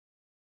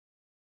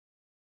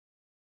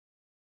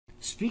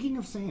Speaking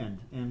of sand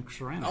and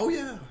ceramic, Oh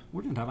yeah.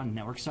 we're going to talk about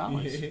network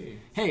solids. Yay.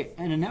 Hey,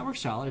 in a network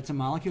solid, it's a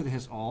molecule that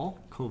has all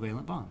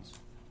covalent bonds.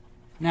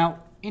 Now,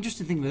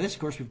 interesting thing about this,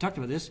 of course, we've talked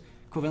about this.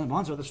 Covalent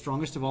bonds are the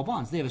strongest of all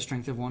bonds. They have a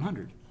strength of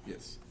 100.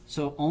 Yes.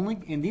 So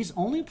and these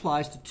only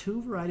applies to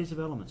two varieties of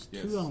elements.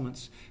 Yes. Two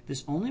elements.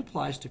 This only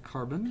applies to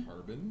carbon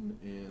Carbon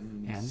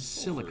and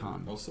sulfur.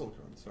 silicon. Oh,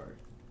 silicon. Sorry,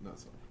 not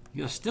sulfur.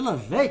 You're still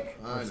awake.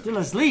 I know. Still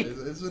asleep.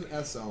 It's an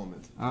S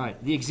element. All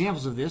right. The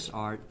examples of this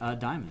are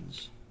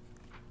diamonds.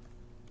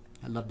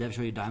 I'd love to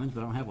show you diamonds,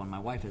 but I don't have one. My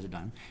wife has a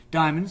diamond.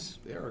 Diamonds,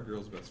 They are a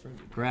girl's best friend.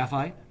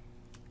 graphite,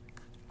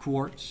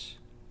 quartz.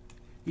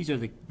 These are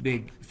the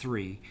big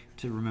three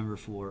to remember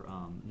for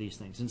these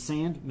things. And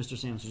sand, Mr.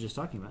 Sams was just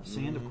talking about.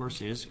 Sand, of course,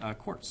 is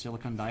quartz,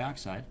 silicon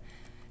dioxide,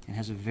 and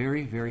has a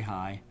very, very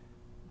high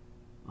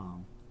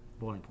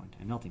boiling point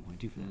and melting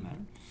point, too, for that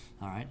matter.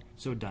 All right.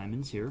 So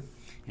diamonds here.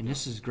 And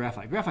this is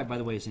graphite. Graphite, by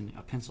the way, is in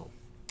a pencil.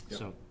 Yep.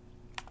 So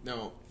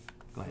Now,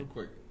 go ahead.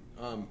 real quick.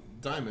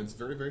 Diamonds,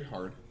 very, very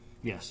hard.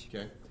 Yes.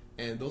 Okay,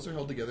 and those are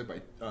held together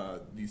by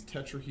these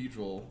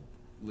tetrahedrally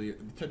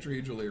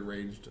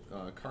arranged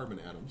carbon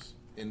atoms,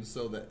 and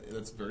so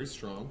that's very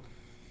strong.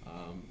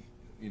 A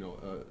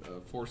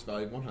force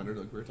value of 100,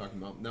 like we were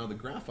talking about. Now the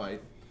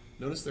graphite,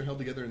 notice they're held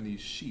together in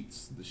these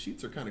sheets. The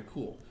sheets are kind of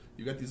cool.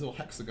 You got these little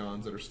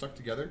hexagons that are stuck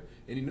together,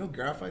 and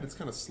graphite, it's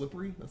kind of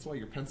slippery. That's why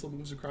your pencil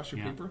moves across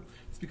your paper.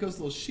 It's because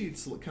those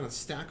sheets kind of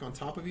stack on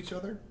top of each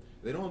other.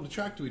 They don't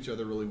attract to each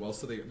other really well,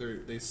 so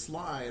they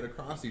slide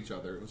across each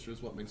other, which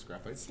is what makes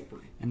graphite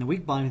slippery. And the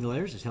weak bonding of the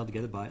layers is held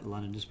together by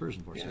London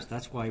dispersion forces. Yeah.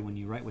 That's why when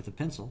you write with a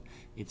pencil,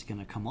 it's going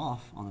to come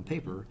off on the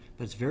paper,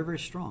 but it's very, very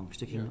strong,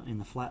 sticking in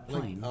the flat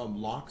plane. Like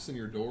locks in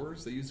your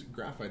doors, they use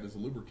graphite as a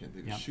lubricant.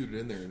 They just shoot it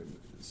in there, and it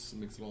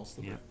makes it all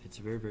slippery. Yeah, it's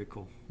very, very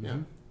cool. Yeah.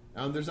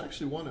 There's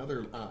actually one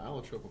other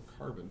allotrope of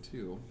carbon,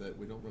 too, that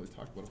we don't really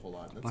talk about a whole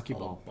lot. And that's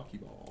called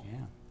Buckyball.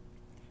 Yeah.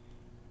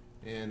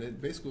 And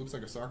it basically looks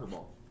like a soccer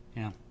ball.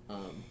 Yeah.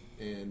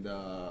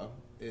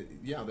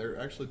 They're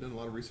actually doing a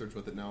lot of research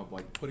with it now, of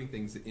like putting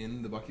things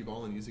in the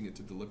Buckyball and using it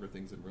to deliver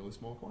things in really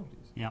small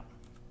quantities. Yeah.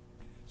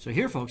 So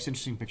here, folks,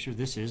 interesting picture.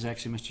 This is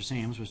actually Mr.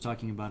 Sams was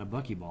talking about a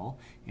Buckyball,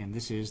 and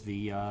this is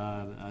the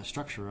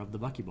structure of the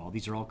Buckyball.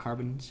 These are all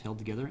carbons held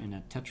together in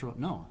a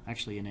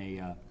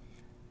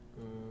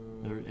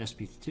they're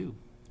sp2,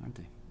 aren't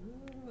they?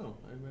 I don't know.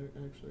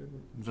 I actually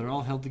haven't. They're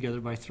all held together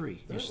by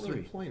three. They're There's not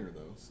really three. planar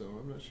though, so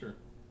I'm not sure.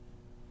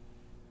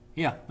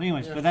 Yeah.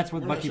 Anyways, but that's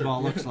what we're not Buckyball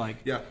sure. looks like.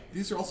 Yeah,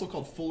 these are also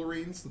called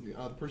fullerenes.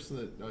 The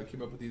person that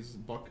came up with these,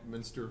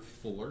 Buckminster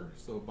Fuller.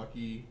 So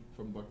Bucky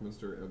from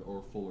Buckminster,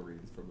 or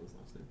fullerenes from his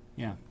last name.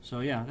 Yeah. So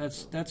yeah,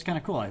 that's kind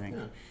of cool, I think.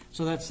 Yeah.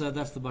 So that's the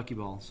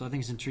Buckyball. So I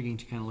think it's intriguing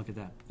to kind of look at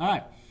that. All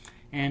right,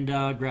 and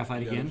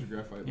graphite again. There's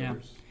your graphite Yeah.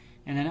 layers.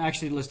 And then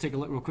actually, let's take a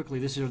look real quickly.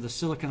 These are the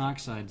silicon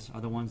oxides, are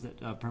the ones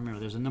that primarily.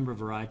 There's a number of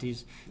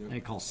varieties. Yep.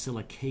 They call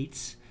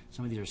silicates.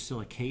 Some of these are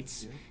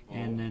silicates. Yeah.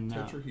 And then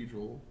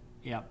tetrahedral.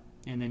 yeah.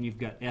 And then you've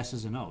got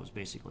S's and O's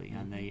basically.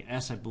 And the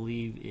S, I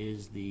believe,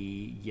 is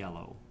the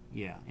yellow.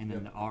 Yeah. And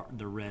then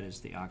the red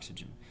is the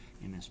oxygen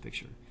in this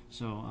picture.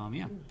 So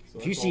yeah. So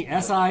if you see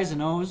SIs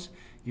and O's,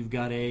 you've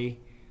got a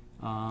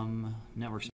network.